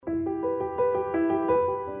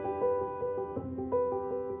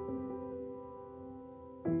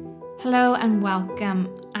Hello and welcome.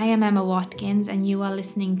 I am Emma Watkins and you are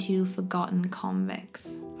listening to Forgotten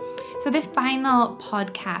Convicts. So this final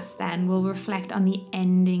podcast then will reflect on the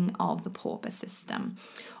ending of the pauper system,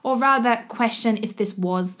 or rather question if this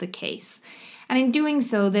was the case. And in doing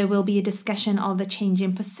so, there will be a discussion of the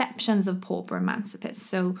changing perceptions of pauper emancipists,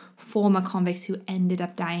 so former convicts who ended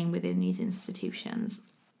up dying within these institutions.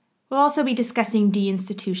 We'll also be discussing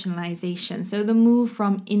deinstitutionalization, so the move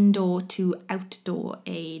from indoor to outdoor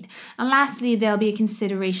aid. And lastly, there'll be a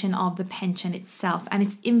consideration of the pension itself and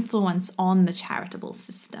its influence on the charitable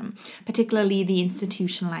system, particularly the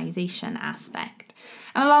institutionalization aspect.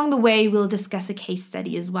 And along the way, we'll discuss a case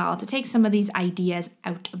study as well to take some of these ideas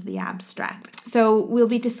out of the abstract. So we'll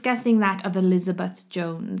be discussing that of Elizabeth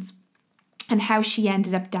Jones and how she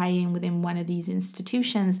ended up dying within one of these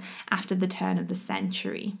institutions after the turn of the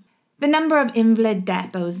century. The number of invalid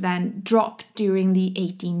depots then dropped during the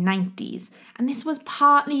 1890s, and this was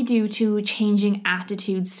partly due to changing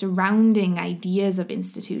attitudes surrounding ideas of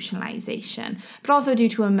institutionalization, but also due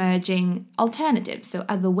to emerging alternatives, so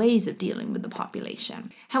other ways of dealing with the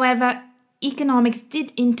population. However, economics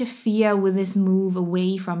did interfere with this move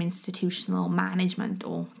away from institutional management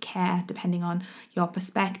or care, depending on your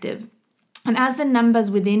perspective. And as the numbers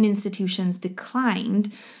within institutions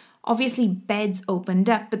declined, obviously, beds opened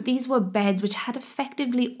up, but these were beds which had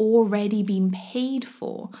effectively already been paid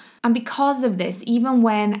for. And because of this, even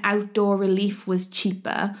when outdoor relief was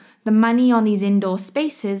cheaper, the money on these indoor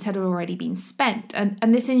spaces had already been spent.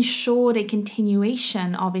 And this ensured a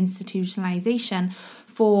continuation of institutionalization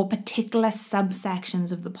for particular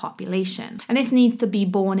subsections of the population. And this needs to be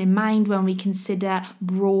borne in mind when we consider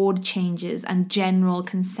broad changes and general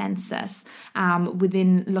consensus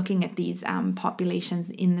within looking at these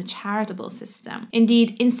populations in the charitable system.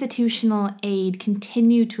 Indeed, institutional aid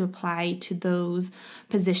continued to apply to those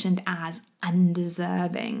positioned as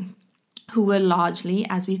undeserving, who were largely,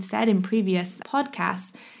 as we've said in previous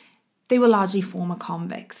podcasts, they were largely former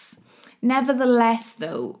convicts. Nevertheless,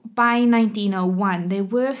 though, by 1901, there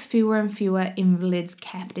were fewer and fewer invalids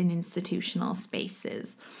kept in institutional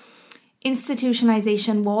spaces.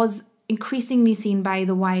 Institutionalization was increasingly seen by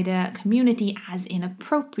the wider community as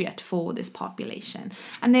inappropriate for this population,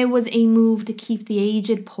 and there was a move to keep the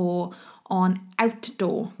aged poor on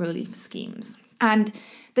outdoor relief schemes. And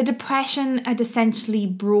the Depression had essentially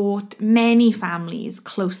brought many families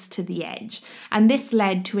close to the edge, and this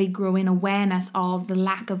led to a growing awareness of the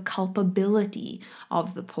lack of culpability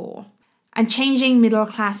of the poor. And changing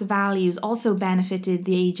middle-class values also benefited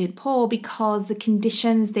the aged poor because the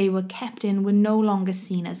conditions they were kept in were no longer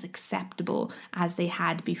seen as acceptable as they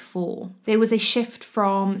had before. There was a shift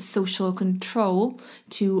from social control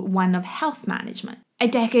to one of health management. A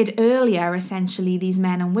decade earlier, essentially, these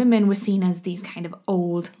men and women were seen as these kind of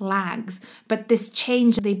old lags, but this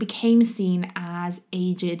changed. They became seen as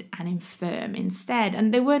aged and infirm instead.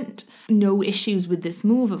 And there weren't no issues with this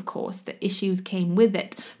move, of course. The issues came with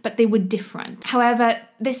it, but they were different. However,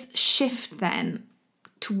 this shift then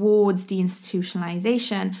towards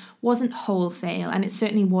deinstitutionalization wasn't wholesale, and it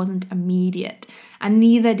certainly wasn't immediate, and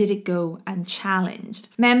neither did it go unchallenged.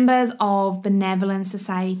 Members of benevolent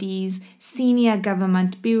societies, senior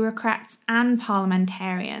government bureaucrats, and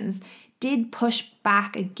parliamentarians did push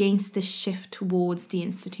back against the shift towards the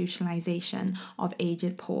institutionalization of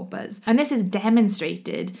aged paupers. And this is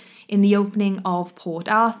demonstrated in the opening of Port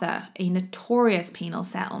Arthur, a notorious penal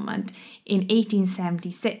settlement in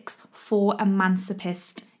 1876 for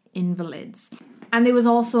emancipist invalids. And there was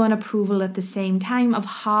also an approval at the same time of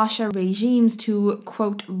harsher regimes to,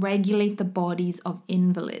 quote, regulate the bodies of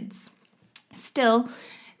invalids. Still,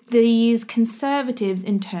 these conservatives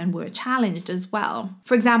in turn were challenged as well.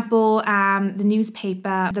 For example, the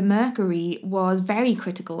newspaper The Mercury was very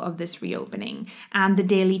critical of this reopening, and the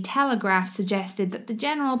Daily Telegraph suggested that the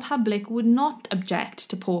general public would not object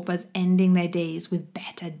to paupers ending their days with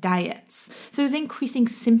better diets. So there was increasing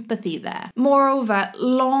sympathy there. Moreover,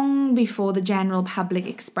 long before the general public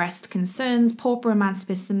expressed concerns, pauper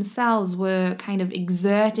emancipists themselves were kind of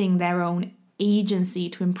exerting their own agency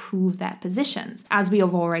to improve their positions, as we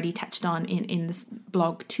have already touched on in this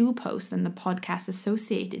blog 2 post and the podcast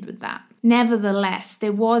associated with that. Nevertheless,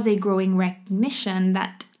 there was a growing recognition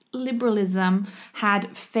that liberalism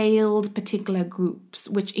had failed particular groups,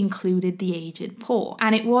 which included the aged poor.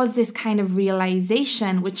 And it was this kind of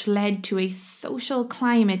realization which led to a social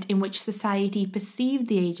climate in which society perceived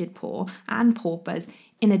the aged poor and paupers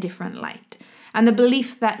in a different light. And the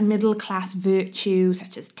belief that middle-class virtues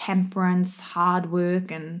such as temperance, hard work,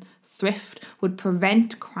 and thrift would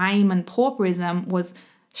prevent crime and pauperism was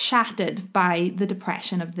shattered by the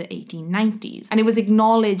Depression of the 1890s. And it was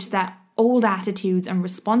acknowledged that old attitudes and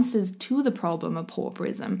responses to the problem of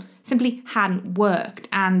pauperism simply hadn't worked,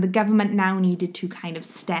 and the government now needed to kind of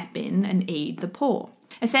step in and aid the poor.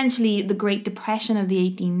 Essentially, the Great Depression of the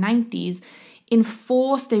 1890s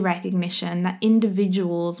enforced a recognition that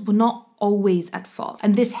individuals were not always at fault,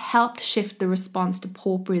 and this helped shift the response to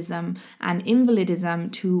pauperism and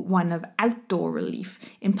invalidism to one of outdoor relief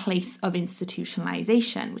in place of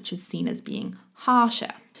institutionalization, which was seen as being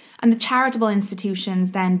harsher. And the charitable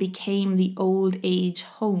institutions then became the old age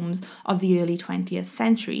homes of the early 20th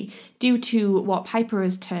century due to what Piper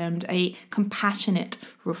has termed a compassionate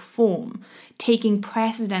reform, taking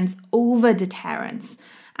precedence over deterrence,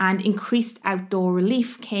 and increased outdoor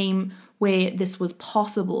relief came where this was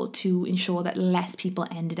possible to ensure that less people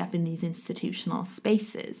ended up in these institutional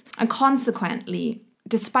spaces. And consequently,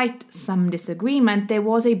 despite some disagreement, there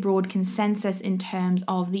was a broad consensus in terms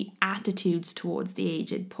of the attitudes towards the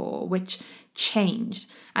aged poor, which changed.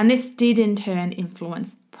 And this did in turn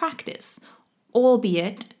influence practice,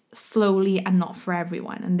 albeit slowly and not for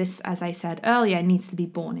everyone. And this, as I said earlier, needs to be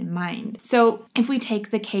borne in mind. So if we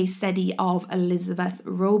take the case study of Elizabeth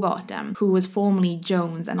Rowbottom, who was formerly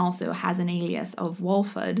Jones and also has an alias of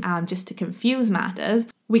Walford, just to confuse matters,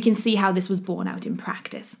 we can see how this was borne out in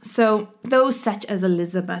practice. So those such as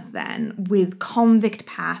Elizabeth then, with convict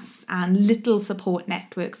pasts and little support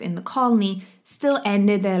networks in the colony, still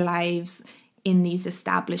ended their lives in these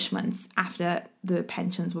establishments after the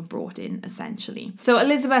pensions were brought in, essentially. So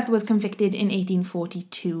Elizabeth was convicted in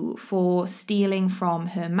 1842 for stealing from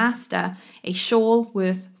her master a shawl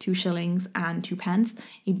worth 2 shillings and 2 pence,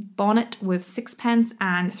 a bonnet worth 6 pence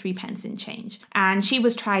and 3 pence in change. And she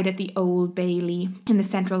was tried at the Old Bailey in the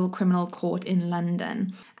Central Criminal Court in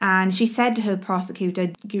London. And she said to her prosecutor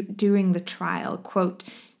during the trial, quote,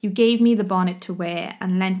 "You gave me the bonnet to wear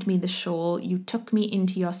and lent me the shawl. You took me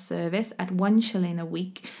into your service at 1 shilling a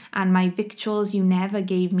week, and my victuals you never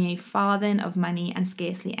gave me a farthing of money and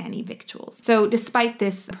scarcely any victuals." So despite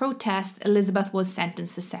this protest, Elizabeth was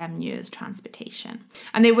sentenced to 7 years transportation.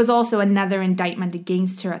 And there was also another indictment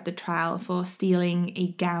against her at the trial for stealing a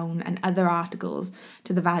gown and other articles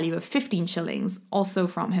to the value of 15 shillings, also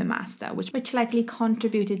from her master, which likely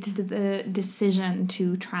contributed to the decision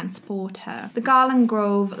to transport her. The Garland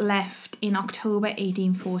Grove left in October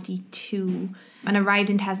 1842 and arrived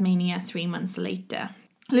in Tasmania 3 months later.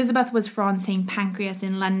 Elizabeth was from St. Pancras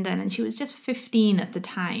in London, and she was just 15 at the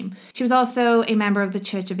time. She was also a member of the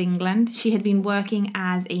Church of England. She had been working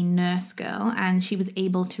as a nurse girl, and she was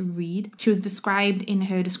able to read. She was described in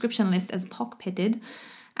her description list as pock-pitted.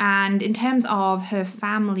 And in terms of her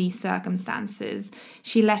family circumstances,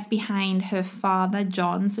 she left behind her father,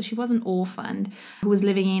 John, so she wasn't orphaned, who was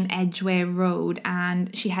living in Edgware Road, and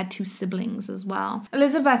she had 2 siblings as well.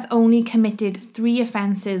 Elizabeth only committed 3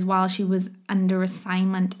 offences while she was under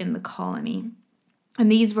assignment in the colony. And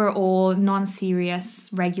these were all non-serious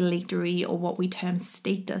regulatory, or what we term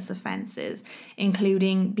status offences,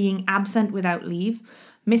 including being absent without leave,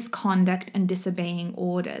 misconduct and disobeying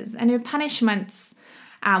orders. And her punishments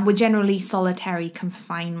were generally solitary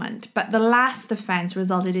confinement. But the last offence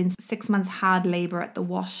resulted in 6 months hard labour at the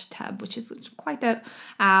wash tub, which is quite a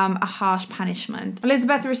harsh punishment.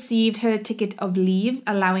 Elizabeth received her ticket of leave,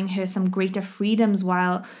 allowing her some greater freedoms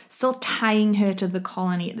while still tying her to the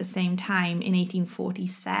colony at the same time in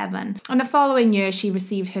 1847. And the following year, she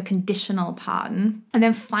received her conditional pardon. And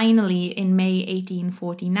then finally, in May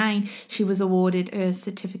 1849, she was awarded a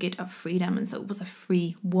certificate of freedom, and so it was a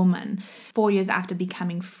free woman. 4 years after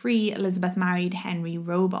becoming free, Elizabeth married Henry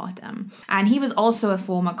Rowbottom, and he was also a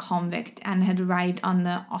former convict and had arrived on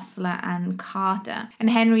the Osler and Carter. And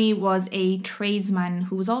Henry was a tradesman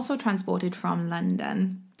who was also transported from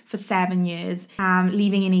London for 7 years,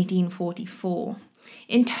 leaving in 1844.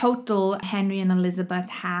 In total, Henry and Elizabeth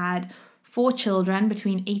had 4 children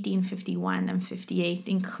between 1851 and 58,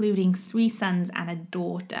 including 3 sons and a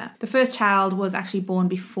daughter. The first child was actually born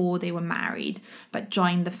before they were married, but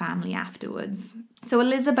joined the family afterwards. So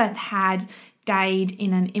Elizabeth had died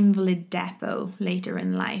in an invalid depot later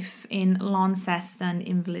in life, in Launceston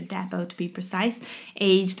Invalid Depot to be precise,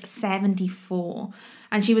 aged 74.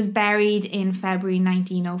 And she was buried in February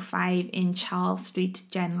 1905 in Charles Street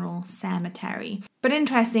General Cemetery. But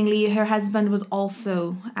interestingly, her husband was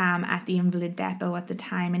also at the Invalid Depot at the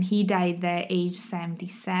time, and he died there aged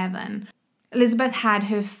 77. Elizabeth had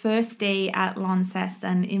her first day at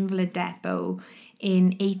Launceston Invalid Depot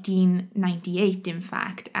in 1898, in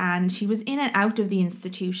fact, and she was in and out of the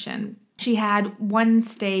institution. She had one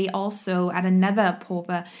stay also at another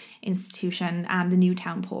pauper institution, the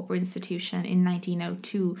Newtown Pauper Institution, in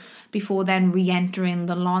 1902, before then re-entering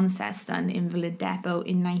the Launceston Invalid Depot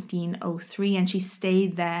in 1903, and she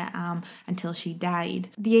stayed there until she died.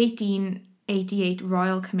 The 1888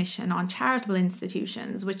 Royal Commission on Charitable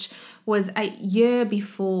Institutions, which was a year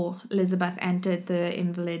before Elizabeth entered the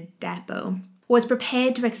Invalid Depot, was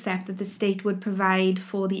prepared to accept that the state would provide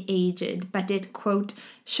for the aged, but it, quote,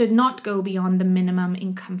 should not go beyond the minimum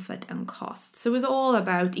in comfort and cost. So it was all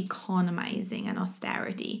about economizing and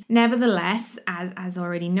austerity. Nevertheless, as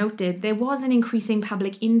already noted, there was an increasing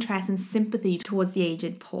public interest and sympathy towards the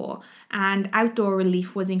aged poor, and outdoor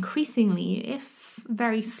relief was increasingly, if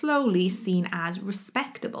very slowly, seen as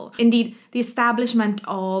respectable. Indeed, the establishment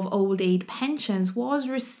of old age pensions was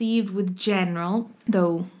received with general,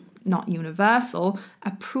 though not universal,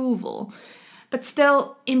 approval. But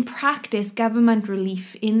still, in practice, government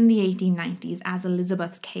relief in the 1890s, as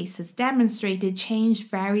Elizabeth's case has demonstrated,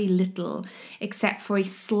 changed very little, except for a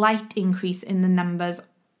slight increase in the numbers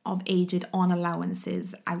of aged on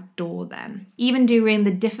allowances outdoor then. Even during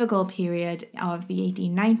the difficult period of the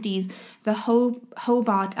 1890s, the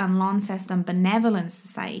Hobart and Launceston benevolence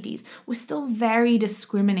societies were still very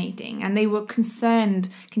discriminating, and they were concerned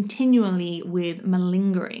continually with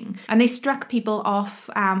malingering, and they struck people off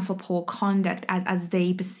for poor conduct as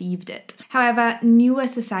they perceived it. However, newer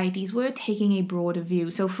societies were taking a broader view.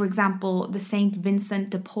 So, for example, the St. Vincent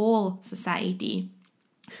de Paul Society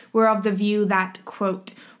were of the view that,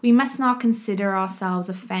 quote, we must not consider ourselves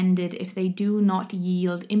offended if they do not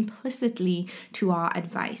yield implicitly to our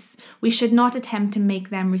advice. We should not attempt to make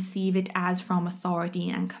them receive it as from authority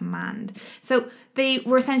and command. So they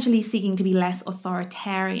were essentially seeking to be less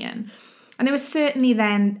authoritarian. And there was certainly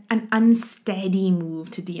then an unsteady move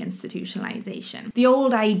to deinstitutionalization. The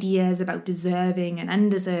old ideas about deserving and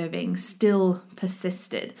undeserving still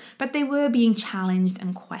persisted, but they were being challenged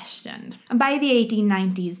and questioned. And by the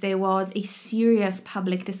 1890s, there was a serious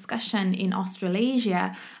public discussion in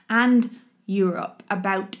Australasia and Europe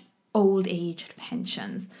about old age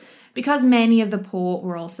pensions. Because many of the poor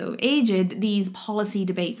were also aged, these policy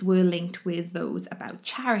debates were linked with those about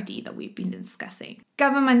charity that we've been discussing.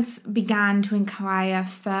 Governments began to inquire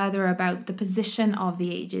further about the position of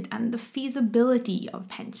the aged and the feasibility of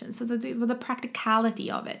pensions, so the practicality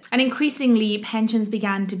of it. And increasingly, pensions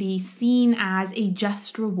began to be seen as a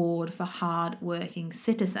just reward for hard-working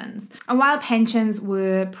citizens. And while pensions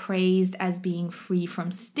were praised as being free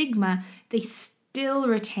from stigma, they still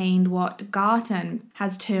retained what Garton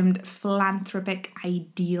has termed philanthropic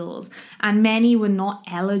ideals, and many were not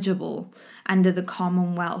eligible under the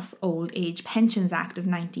Commonwealth Old Age Pensions Act of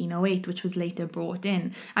 1908, which was later brought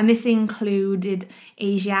in. And this included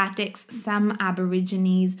Asiatics, some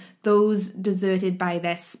Aborigines, those deserted by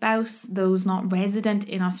their spouse, those not resident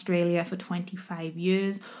in Australia for 25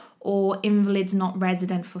 years, or invalids not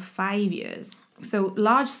resident for 5 years. So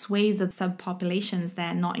large swathes of subpopulations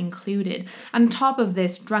there not included. On top of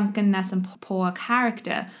this, drunkenness and poor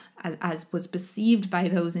character, as was perceived by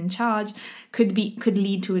those in charge, could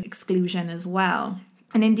lead to exclusion as well.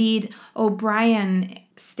 And indeed, O'Brien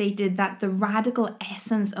stated that the radical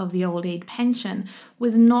essence of the old age pension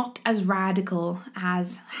was not as radical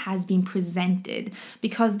as has been presented,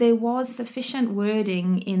 because there was sufficient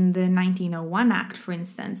wording in the 1901 Act, for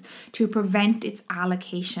instance, to prevent its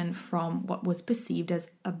allocation from what was perceived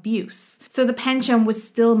as abuse. So the pension was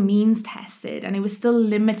still means tested, and it was still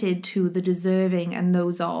limited to the deserving and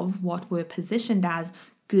those of what were positioned as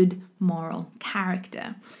good moral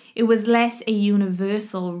character. It was less a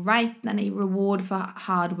universal right than a reward for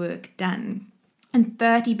hard work done. And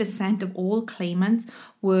 30% of all claimants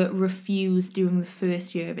were refused during the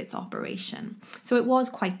first year of its operation. So it was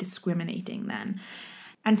quite discriminating then.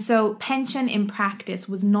 And so pension in practice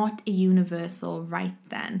was not a universal right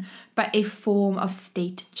then, but a form of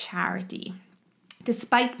state charity.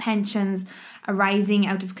 Despite pensions arising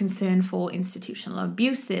out of concern for institutional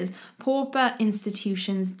abuses, pauper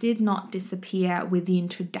institutions did not disappear with the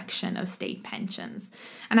introduction of state pensions.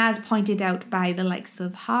 And as pointed out by the likes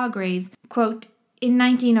of Hargraves, quote, in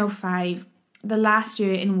 1905, the last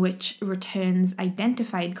year in which returns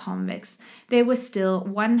identified convicts, there were still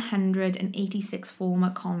 186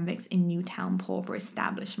 former convicts in Newtown pauper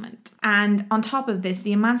establishment. And on top of this,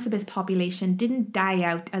 the emancipist population didn't die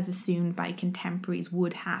out as assumed by contemporaries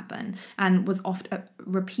would happen, and was often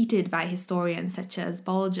repeated by historians such as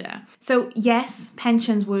Bolger. So yes,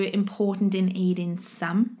 pensions were important in aiding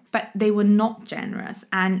some, but they were not generous,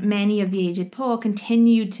 and many of the aged poor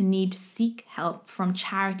continued to need to seek help from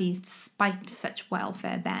charities despite such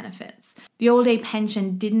welfare benefits. The old age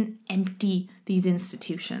pension didn't empty these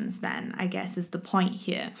institutions then, I guess is the point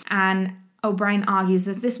here. And O'Brien argues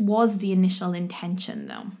that this was the initial intention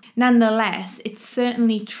though. Nonetheless, it's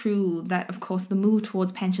certainly true that, of course, the move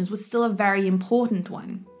towards pensions was still a very important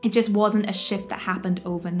one. It just wasn't a shift that happened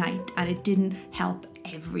overnight, and it didn't help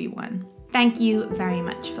everyone. Thank you very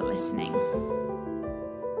much for listening.